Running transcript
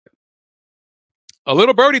A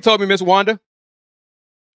little birdie told me, Miss Wanda.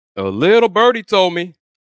 A little birdie told me.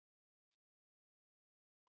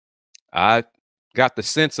 I got the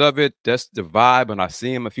sense of it. That's the vibe. And I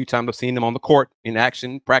see him a few times. I've seen him on the court in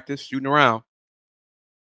action, practice, shooting around.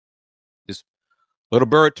 This little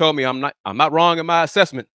bird told me I'm not wrong in my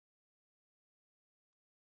assessment.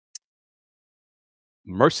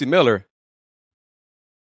 Mercy Miller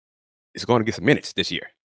is going to get some minutes this year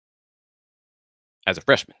as a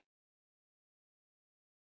freshman.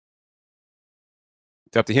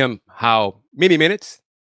 It's up to him how many minutes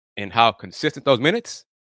and how consistent those minutes.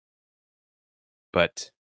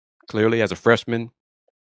 But clearly, as a freshman,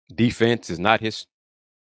 defense is not his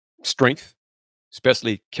strength,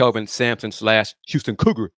 especially Kelvin Sampson / Houston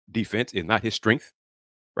Cougar defense is not his strength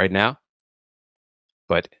right now.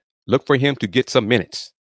 But look for him to get some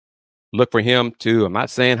minutes. Look for him to, I'm not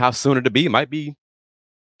saying how soon it'll be. It might be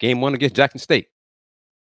game 1 against Jackson State.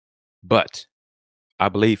 But I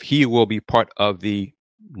believe he will be part of the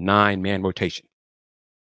 9-man rotation.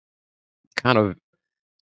 Kind of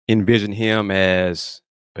envision him as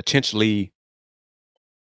potentially,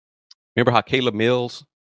 remember how Caleb Mills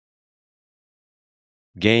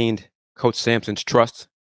gained Coach Sampson's trust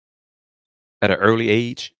at an early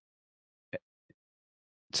age?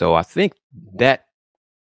 So I think that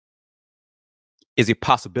is a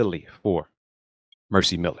possibility for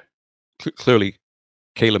Mercy Miller. Clearly,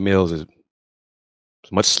 Caleb Mills is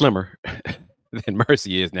much slimmer than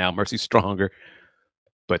Mercy is now. Mercy's stronger,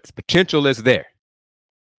 but the potential is there.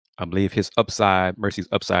 I believe his upside, Mercy's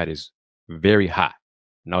upside, is very high.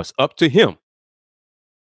 Now it's up to him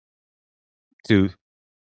to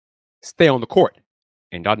stay on the court.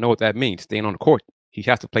 And y'all know what that means, staying on the court. He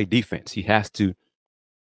has to play defense. He has to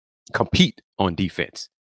compete on defense.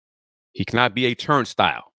 He cannot be a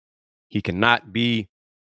turnstile. He cannot be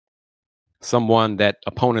someone that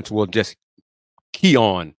opponents will just key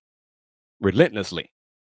on relentlessly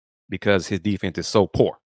because his defense is so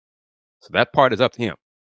poor. So that part is up to him.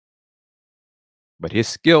 But his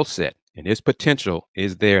skill set and his potential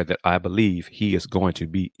is there that I believe he is going to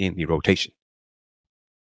be in the rotation.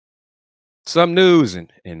 Some news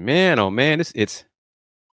and man, oh man, it's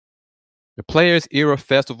the Players Era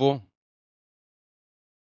Festival.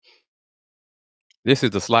 This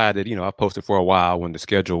is the slide that, I posted for a while when the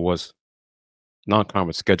schedule was,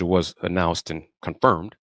 non-conference schedule was announced and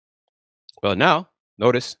confirmed. Well, now,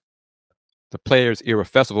 notice the Players Era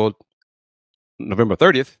Festival, November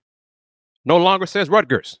 30th, no longer says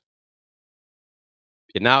Rutgers.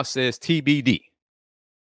 It now says TBD.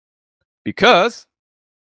 Because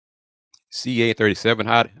CA37,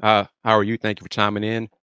 how are you? Thank you for chiming in.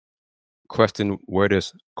 Question, where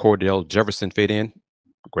does Kordel Jefferson fit in?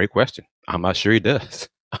 Great question. I'm not sure he does,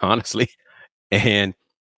 honestly. And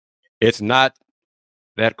it's not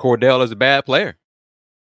that Kordel is a bad player.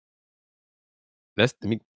 This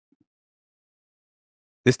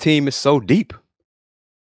team is so deep.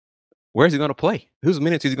 Where's he going to play? Whose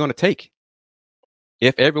minutes is he going to take?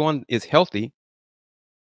 If everyone is healthy,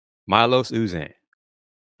 Milos Uzan,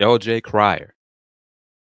 LJ Cryer,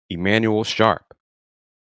 Emmanuel Sharp,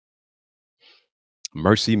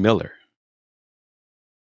 Mercy Miller,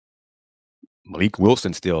 Malik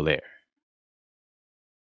Wilson still there,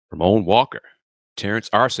 Ramon Walker, Terrence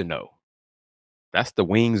Arsenault. That's the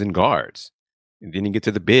wings and guards. And then you get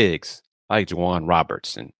to the bigs like Juwan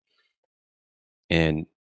Roberts and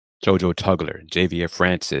JoJo Tugler, Javier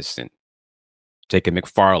Francis, and Jacob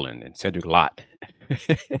McFarland, and Cedric Lott.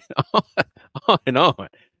 On and on.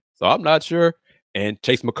 So I'm not sure. And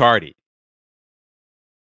Chase McCarty.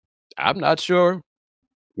 I'm not sure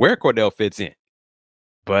where Kordel fits in.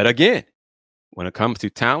 But again, when it comes to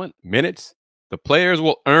talent, minutes, the players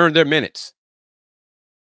will earn their minutes.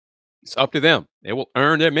 It's up to them. They will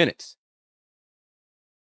earn their minutes.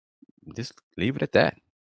 Just leave it at that.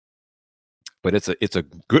 But it's a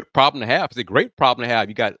good problem to have. It's a great problem to have.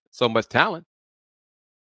 You got so much talent.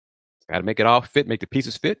 Got to make it all fit, make the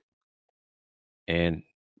pieces fit. And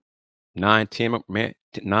 9-10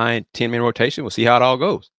 man rotation. We'll see how it all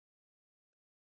goes.